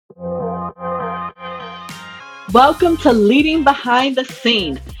Welcome to Leading Behind the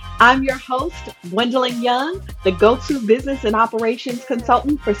Scene. I'm your host, Gwendolyn Young, the go-to business and operations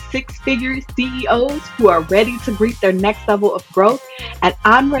consultant for six-figure CEOs who are ready to greet their next level of growth. And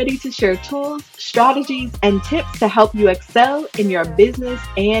I'm ready to share tools, strategies, and tips to help you excel in your business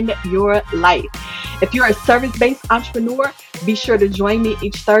and your life. If you're a service-based entrepreneur, be sure to join me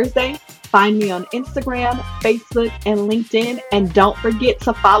each Thursday. Find me on Instagram, Facebook, and LinkedIn. And don't forget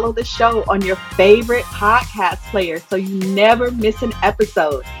to follow the show on your favorite podcast player so you never miss an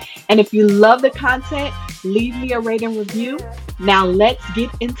episode. And if you love the content, leave me a rate and review. Now let's get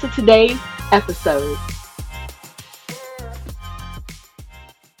into today's episode.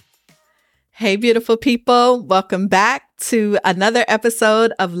 Hey, beautiful people. Welcome back to another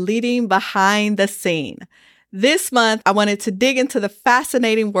episode of Leading Behind the Scene. This month, I wanted to dig into the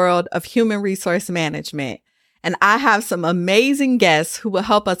fascinating world of human resource management. And I have some amazing guests who will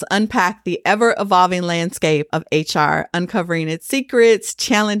help us unpack the ever-evolving landscape of HR, uncovering its secrets,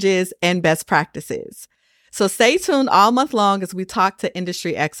 challenges, and best practices. So stay tuned all month long as we talk to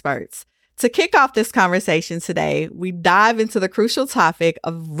industry experts. To kick off this conversation today, we dive into the crucial topic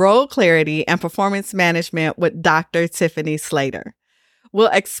of role clarity and performance management with Dr. Tiffany E.Slater. We'll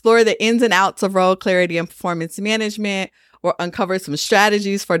explore the ins and outs of role clarity and performance management. We'll uncover some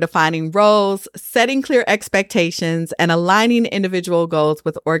strategies for defining roles, setting clear expectations, and aligning individual goals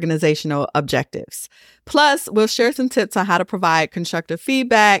with organizational objectives. Plus, we'll share some tips on how to provide constructive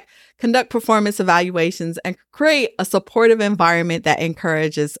feedback, conduct performance evaluations, and create a supportive environment that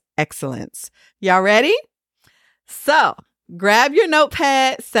encourages excellence. Y'all ready? So, grab your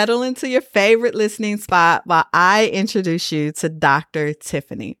notepad, settle into your favorite listening spot while I introduce you to Dr.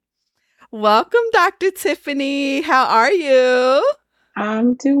 Tiffany. Welcome, Dr. Tiffany. How are you?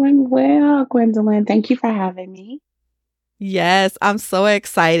 I'm doing well, Gwendolyn. Thank you for having me. Yes, I'm so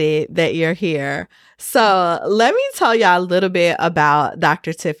excited that you're here. So let me tell y'all a little bit about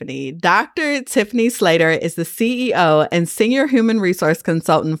Dr. Tiffany. Dr. Tiffany E.Slater is the CEO and Senior Human Resource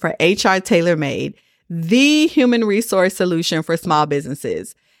Consultant for HR TaylorMade, the human resource solution for small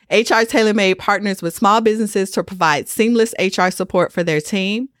businesses. HR TaylorMade partners with small businesses to provide seamless HR support for their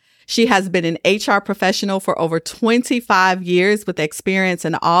team. She has been an HR professional for over 25 years with experience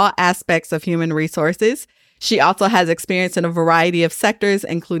in all aspects of human resources. She also has experience in a variety of sectors,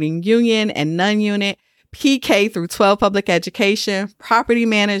 including union and non-unit, PK through 12 public education, property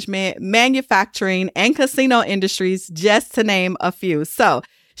management, manufacturing, and casino industries, just to name a few. So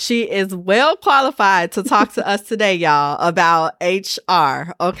she is well qualified to talk to us today, y'all, about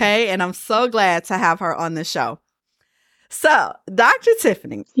HR, okay? And I'm so glad to have her on the show. So, Dr.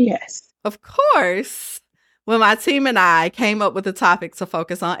 Tiffany. Yes. Of course, when my team and I came up with the topic to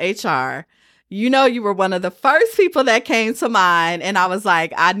focus on HR, you were one of the first people that came to mind. And I was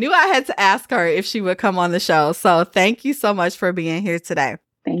like, I knew I had to ask her if she would come on the show. So thank you so much for being here today.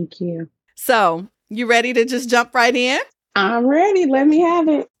 Thank you. So, you ready to just jump right in? I'm ready. Let me have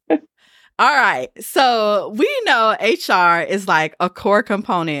it. All right. So we know HR is like a core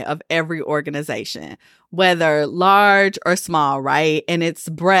component of every organization, whether large or small, right? And its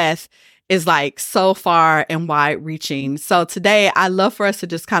breadth is like so far and wide reaching. So today I'd love for us to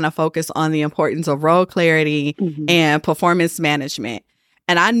just kind of focus on the importance of role clarity and performance management.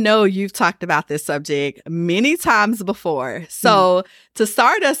 And I know you've talked about this subject many times before. So to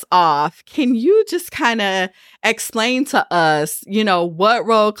start us off, can you just kind of explain to us, what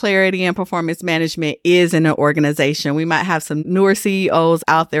role clarity and performance management is in an organization? We might have some newer CEOs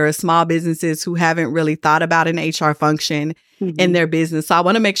out there or small businesses who haven't really thought about an HR function in their business. So I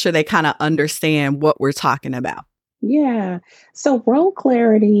want to make sure they kind of understand what we're talking about. Yeah. So role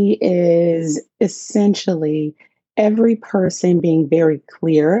clarity is essentially every person being very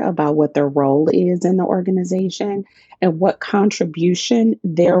clear about what their role is in the organization and what contribution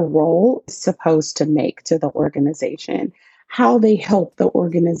their role is supposed to make to the organization, how they help the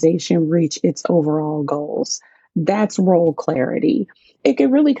organization reach its overall goals. That's role clarity. It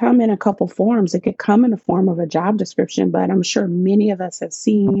could really come in a couple forms. It could come in the form of a job description, but I'm sure many of us have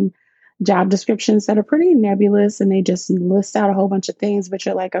seen job descriptions that are pretty nebulous and they just list out a whole bunch of things, but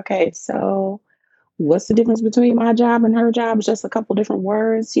you're like, okay, so what's the difference between my job and her job? It's just a couple different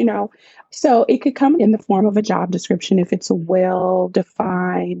words, So it could come in the form of a job description if it's a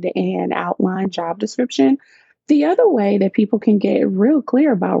well-defined and outlined job description. The other way that people can get real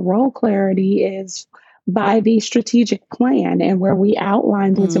clear about role clarity is by the strategic plan and where we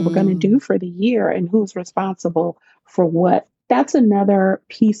outline things that we're going to do for the year and who's responsible for what. That's another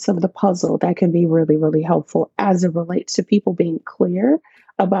piece of the puzzle that can be really, really helpful as it relates to people being clear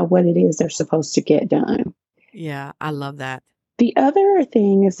about what it is they're supposed to get done. Yeah, I love that. The other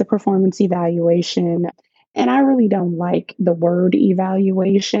thing is the performance evaluation. And I really don't like the word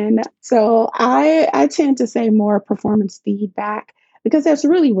evaluation. So I tend to say more performance feedback because that's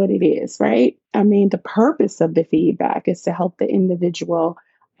really what it is, right? I mean, the purpose of the feedback is to help the individual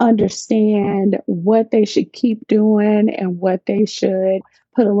understand what they should keep doing and what they should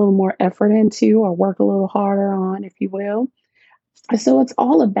put a little more effort into or work a little harder on, if you will. So it's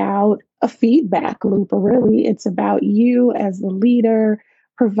all about a feedback loop, really. It's about you as the leader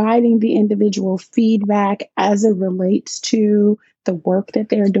providing the individual feedback as it relates to the work that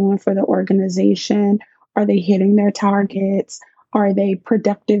they're doing for the organization. Are they hitting their targets? Are they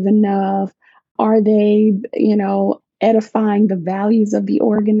productive enough? Are they, edifying the values of the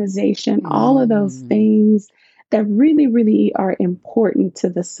organization? All of those Mm. things that really, really are important to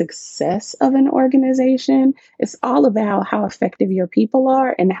the success of an organization. It's all about how effective your people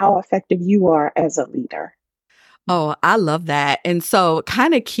are and how effective you are as a leader. Oh, I love that. And so,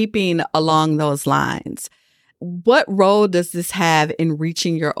 kind of keeping along those lines, what role does this have in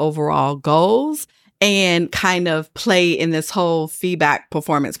reaching your overall goals and kind of play in this whole feedback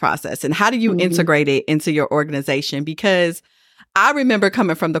performance process? And how do you Mhm, integrate it into your organization? Because I remember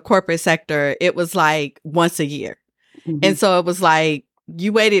coming from the corporate sector, it was like once a year. And mhm. so it was like,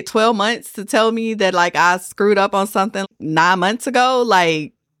 you waited 12 months to tell me that like I screwed up on something 9 months ago.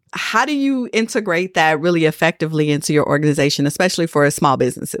 Like, how do you integrate that really effectively into your organization, especially for small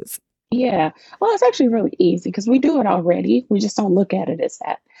businesses? Yeah. Well, it's actually really easy because we do it already. We just don't look at it as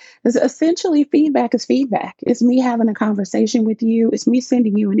that. Because essentially, feedback is feedback. It's me having a conversation with you. It's me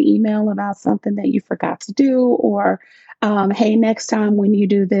sending you an email about something that you forgot to do. Or, hey, next time when you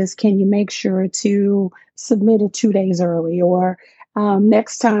do this, can you make sure to submit it 2 days early? Or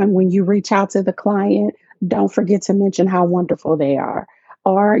next time when you reach out to the client, don't forget to mention how wonderful they are.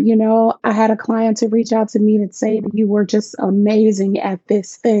 Or, I had a client to reach out to me and say that you were just amazing at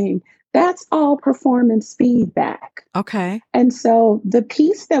this thing. That's all performance feedback. Okay. And so the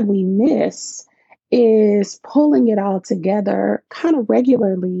piece that we miss is pulling it all together kind of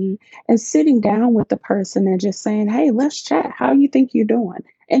regularly and sitting down with the person and just saying, hey, let's chat. How you think you're doing?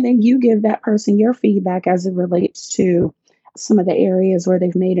 And then you give that person your feedback as it relates to some of the areas where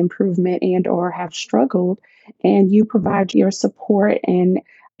they've made improvement and or have struggled. And you provide your support and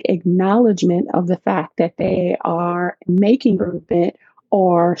acknowledgement of the fact that they are making improvement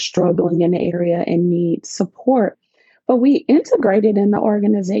or struggling in the area and need support. But we integrate it in the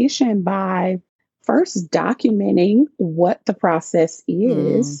organization by first documenting what the process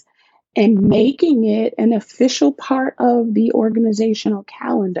Mm, is and making it an official part of the organizational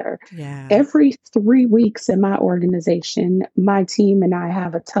calendar. yeah. Every 3 weeks in my organization, my team and I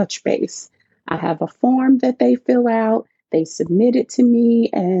have a touch base. I have a form that they fill out. They submit it to me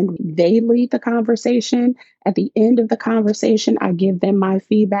and they lead the conversation. At the end of the conversation, I give them my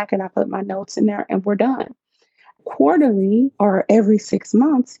feedback and I put my notes in there and we're done. Quarterly or every 6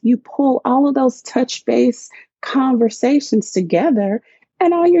 months, you pull all of those touch base conversations together,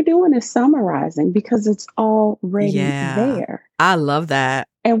 and all you're doing is summarizing because it's already Yeah. there. I love that.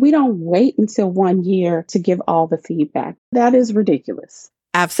 And we don't wait until 1 year to give all the feedback. That is ridiculous.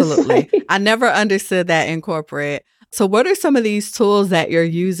 It's Absolutely. like, I never understood that in corporate. So, what are some of these tools that you're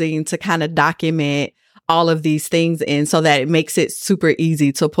using to kind of document all of these things in so that it makes it super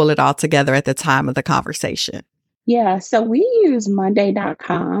easy to pull it all together at the time of the conversation? yeah, so we use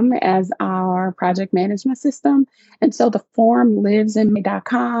Monday.com as our project management system. And so the form lives in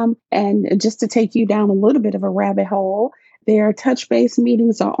Monday.com. And just to take you down a little bit of a rabbit hole, their touch base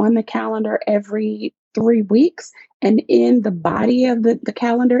meetings are on the calendar every 3 weeks. And in the body of the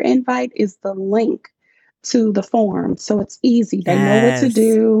calendar invite is the link to the form. So it's easy. They know what to Yes.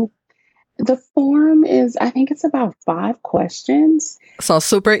 do. The form is, I think it's about 5 questions. So,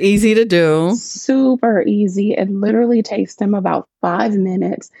 super easy to do. Super easy. It literally takes them about 5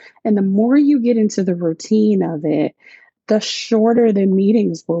 minutes. And the more you get into the routine of it, the shorter the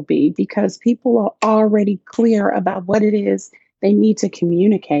meetings will be because people are already clear about what it is they need to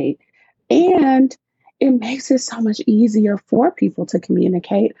communicate. And it makes it so much easier for people to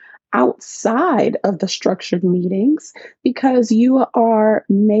communicate outside of the structured meetings because you are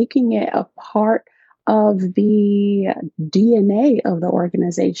making it a part of the DNA of the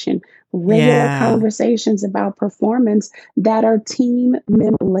organization, regular Yeah. conversations about performance that are team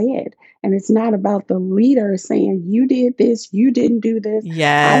member led. And it's not about the leader saying, you did this, you didn't do this,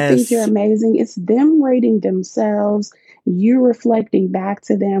 I think you're Yes. amazing. It's them rating themselves, you reflecting back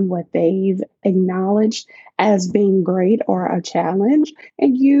to them what they've acknowledged as being great or a challenge,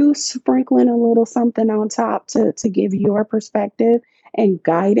 and you sprinkling a little something on top to give your perspective and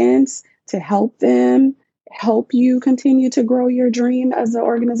guidance to help them help you continue to grow your dream as an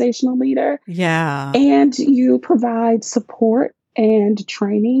organizational leader. Yeah. And you provide support and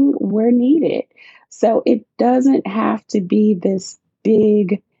training where needed. So it doesn't have to be this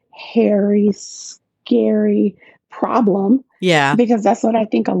big, hairy, scary problem, Yeah. because that's what I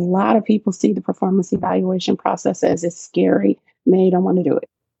think a lot of people see the performance evaluation process as. It's scary. They don't want to do it.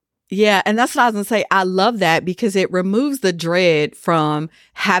 Yeah. And that's what I was going to say. I love that because it removes the dread from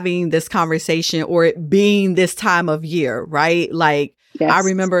having this conversation or it being this time of year, right? Like, I Yes.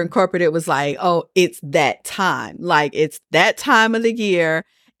 remember in corporate, it was like, oh, it's that time. Like, it's that time of the year.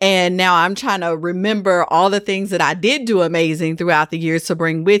 And now I'm trying to remember all the things that I did do amazing throughout the years to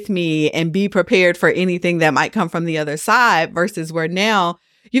bring with me and be prepared for anything that might come from the other side versus where now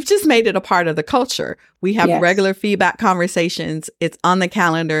you've just made it a part of the culture. We have Yes. regular feedback conversations. It's on the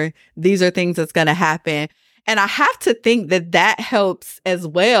calendar. These are things that's going to happen. And I have to think that that helps as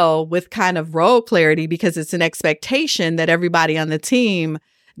well with kind of role clarity because it's an expectation that everybody on the team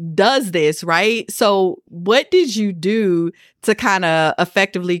does this, right? So what did you do to kind of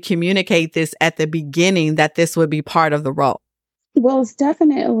effectively communicate this at the beginning that this would be part of the role? Well, it's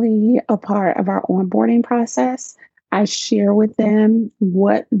definitely a part of our onboarding process. I share with them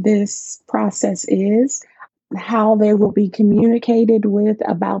what this process is, how they will be communicated with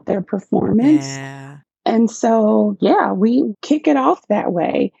about their performance. Yeah. And so, yeah, we kick it off that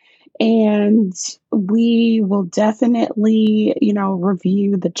way. And we will definitely,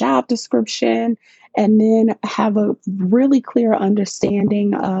 review the job description and then have a really clear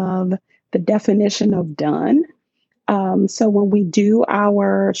understanding of the definition of done. So when we do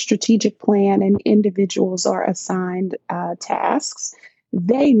our strategic plan and individuals are assigned tasks,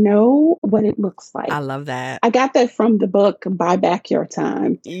 they know what it looks I like. love that. I got that from the book Buy Back Your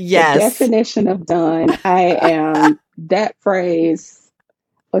Time. The Yes. definition of done. That phrase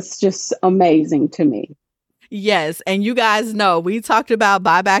was just amazing to me. Yes. And you guys know we talked about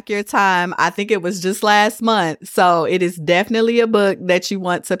Buy Back Your Time. I think it was just last month. So it is definitely a book that you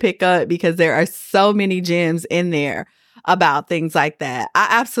want to pick up because there are so many gems in there about things like that. I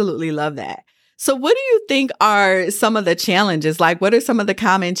absolutely love that. So what do you think are some of the challenges? Like, what are some of the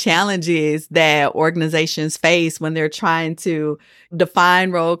common challenges that organizations face when they're trying to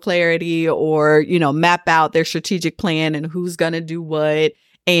define role clarity or, map out their strategic plan and who's going to do what?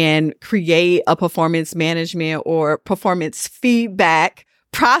 And create a performance management or performance feedback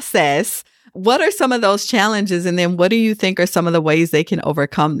process. What are some of those challenges? And then what do you think are some of the ways they can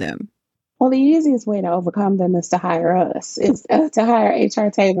overcome them? Well, the easiest way to overcome them is to hire us. It's to hire HR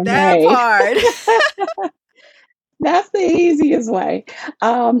Taylor That Made. part. That's the easiest way.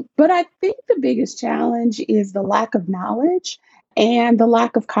 But I think the biggest challenge is the lack of knowledge and the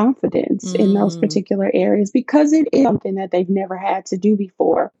lack of confidence in those particular areas because it is something that they've never had to do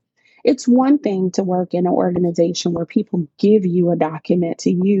before. It's one thing to work in an organization where people give you a document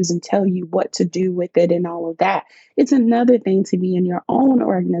to use and tell you what to do with it and all of that. It's another thing to be in your own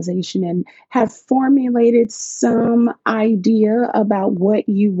organization and have formulated some idea about what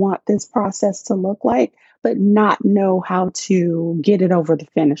you want this process to look like, but not know how to get it over the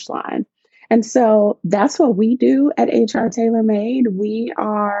finish line. And so that's what we do at HR Tailor Made. We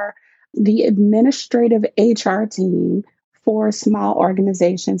are the administrative HR team for small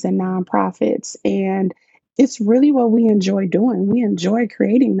organizations and nonprofits. And it's really what we enjoy doing. We enjoy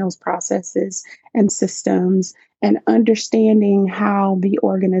creating those processes and systems and understanding how the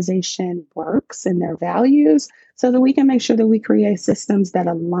organization works and their values so that we can make sure that we create systems that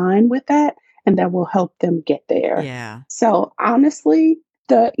align with that and that will help them get there. Yeah. So honestly,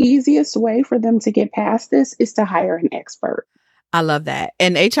 the easiest way for them to get past this is to hire an expert. I love that.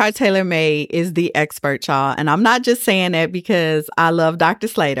 And HR Tailor Made is the expert, y'all. And I'm not just saying that because I love Dr.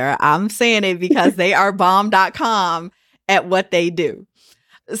 Slater. I'm saying it because they are bomb.com at what they do.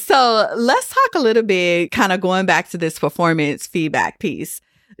 So let's talk a little bit, kind of going back to this performance feedback piece.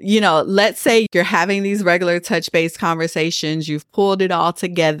 Let's say you're having these regular touch-based conversations. You've pulled it all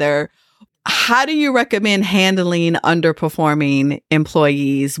together. How do you recommend handling underperforming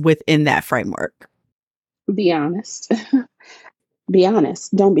employees within that framework? Be honest. Be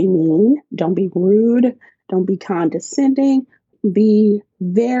honest. Don't be mean. Don't be rude. Don't be condescending. Be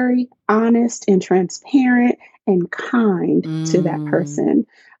very honest and transparent and kind to that person.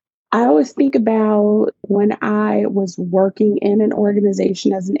 I always think about when I was working in an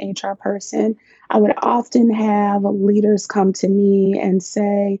organization as an HR person, I would often have leaders come to me and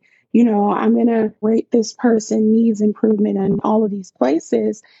say, I'm going to rate this person needs improvement in all of these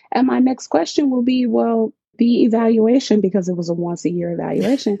places. And my next question will be, well, The evaluation, because it was a once a year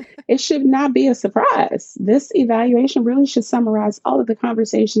evaluation, it should not be a surprise. This evaluation really should summarize all of the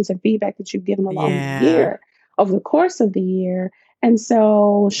conversations and feedback that you've given along the Yeah. year, over the course of the year. And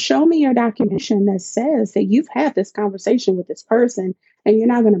so show me your documentation that says that you've had this conversation with this person and you're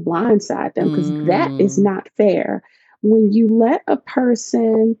not going to blindside them, because that is Mm, not fair. When you let a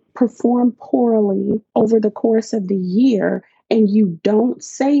person perform poorly over the course of the year and you don't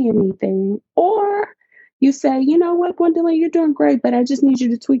say anything, or you say, you know what, Gwendolyn, you're doing great, but I just need you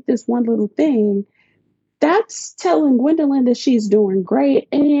to tweak this one little thing. That's telling Gwendolyn that she's doing great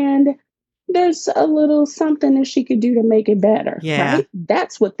and there's a little something that she could do to make it better, yeah. right?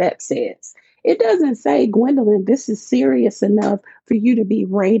 That's what that says. It doesn't say, Gwendolyn, this is serious enough for you to be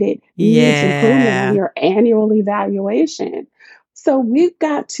rated needs improvement on Yeah. your annual evaluation. So we've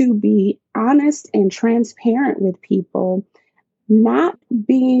got to be honest and transparent with people. Not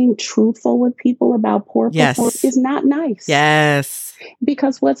being truthful with people about poor performance Yes. is not nice, Yes.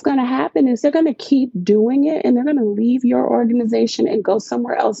 because what's going to happen is they're going to keep doing it and they're going to leave your organization and go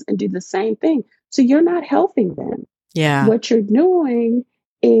somewhere else and do the same thing. So you're not helping them. Yeah. What you're doing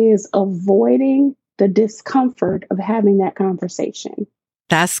is avoiding the discomfort of having that conversation.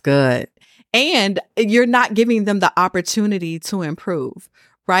 That's good. And you're not giving them the opportunity to improve,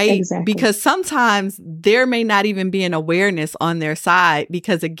 right? Exactly. Because sometimes there may not even be an awareness on their side,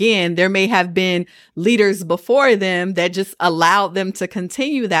 because again, there may have been leaders before them that just allowed them to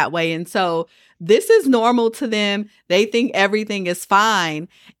continue that way. And so this is normal to them. They think everything is fine.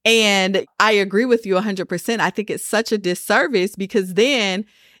 And I agree with you 100%. I think it's such a disservice, because then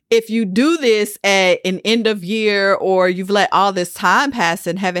if you do this at an end of year, or you've let all this time pass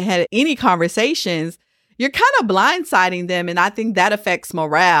and haven't had any conversations, you're kind of blindsiding them. And I think that affects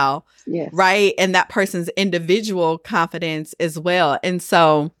morale, Yes. right? And that person's individual confidence as well. And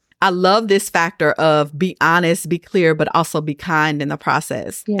so I love this factor of be honest, be clear, but also be kind in the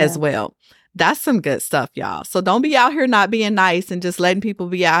process as well. That's some good stuff, y'all. So don't be out here not being nice and just letting people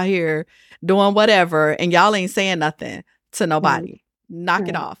be out here doing whatever, and y'all ain't saying nothing to nobody. Right. Knock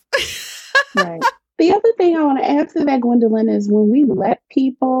it off. Right. The other thing I want to add to that, Gwendolyn, is when we let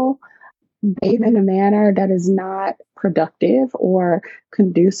people behave in a manner that is not productive or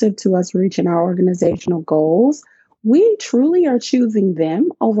conducive to us reaching our organizational goals, we truly are choosing them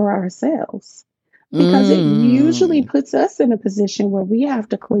over ourselves, because it usually puts us in a position where we have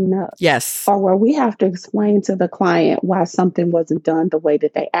to clean up. Yes. Or where we have to explain to the client why something wasn't done the way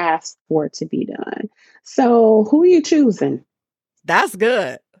that they asked for it to be done. So who are you choosing? That's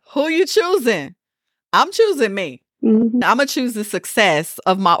good. Who you choosing? I'm choosing me. Mm-hmm. I'm going to choose the success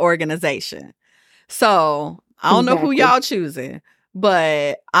of my organization. So I don't know who y'all choosing,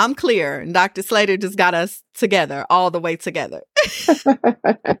 but I'm clear. Dr. Slater just got us together, all the way together.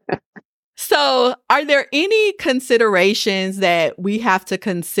 So are there any considerations that we have to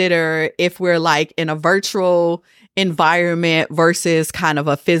consider if we're like in a virtual environment versus kind of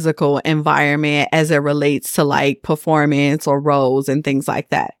a physical environment as it relates to like performance or roles and things like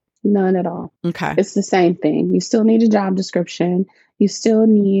that? None at all. Okay. It's the same thing. You still need a job description. You still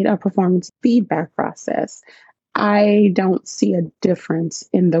need a performance feedback process. I don't see a difference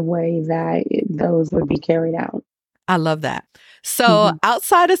in the way that those would be carried out. I love that. So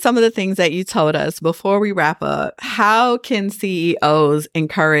outside of some of the things that you told us before we wrap up, how can CEOs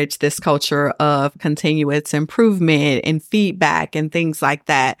encourage this culture of continuous improvement and feedback and things like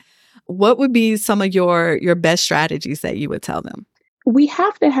that? What would be some of your best strategies that you would tell them? We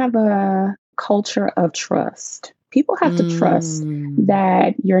have to have a culture of trust. People have to trust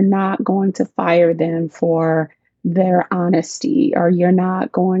that you're not going to fire them for their honesty, or you're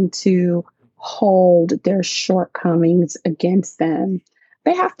not going to hold their shortcomings against them.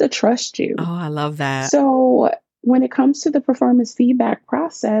 They have to trust you. Oh, I love that. So when it comes to the performance feedback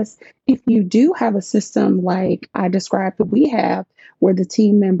process, if you do have a system like I described that we have, where the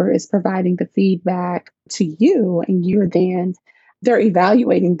team member is providing the feedback to you and they're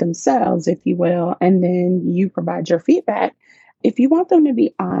evaluating themselves, if you will, and then you provide your feedback. If you want them to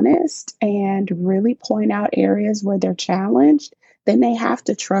be honest and really point out areas where they're challenged, then they have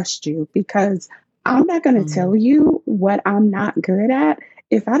to trust you, because I'm not going to tell you what I'm not good at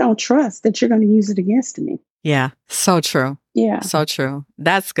if I don't trust that you're going to use it against me. Yeah, so true. Yeah. So true.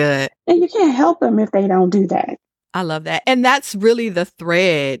 That's good. And you can't help them if they don't do that. I love that. And that's really the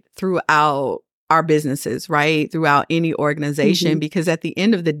thread throughout our businesses, right? Throughout any organization, because at the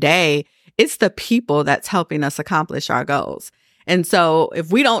end of the day, it's the people that's helping us accomplish our goals. And so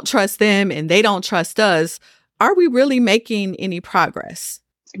if we don't trust them and they don't trust us, are we really making any progress?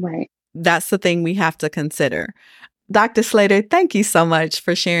 Right. That's the thing we have to consider. Dr. Slater, thank you so much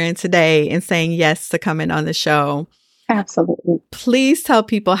for sharing today and saying yes to coming on the show. Absolutely. Please tell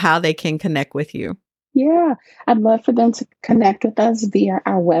people how they can connect with you. Yeah, I'd love for them to connect with us via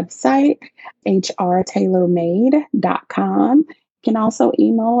our website, hrtailormade.com. You can also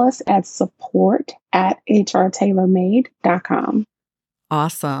email us at support@hrtailormade.com.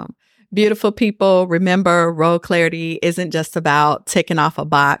 Awesome. Beautiful people, remember, role clarity isn't just about ticking off a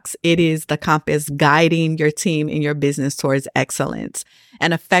box. It is the compass guiding your team and your business towards excellence.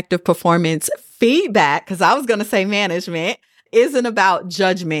 And effective performance feedback, because I was going to say management, isn't about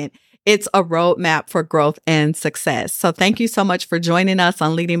judgment. It's a roadmap for growth and success. So thank you so much for joining us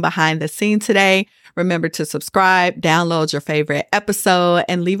on Leading Behind the Scene today. Remember to subscribe, download your favorite episode,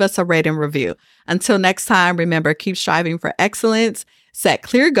 and leave us a rating review. Until next time, remember, keep striving for excellence, set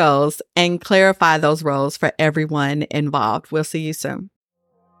clear goals, and clarify those roles for everyone involved. We'll see you soon.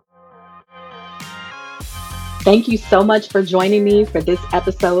 Thank you so much for joining me for this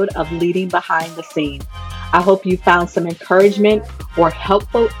episode of Leading Behind the Scene. I hope you found some encouragement or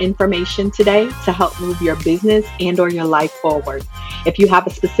helpful information today to help move your business and/or your life forward. If you have a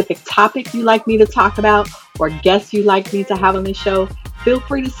specific topic you'd like me to talk about or guests you'd like me to have on the show, feel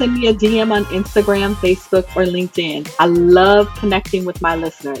free to send me a DM on Instagram, Facebook, or LinkedIn. I love connecting with my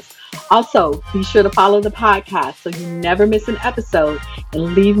listeners. Also, be sure to follow the podcast so you never miss an episode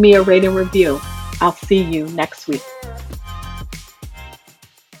and leave me a rating review. I'll see you next week.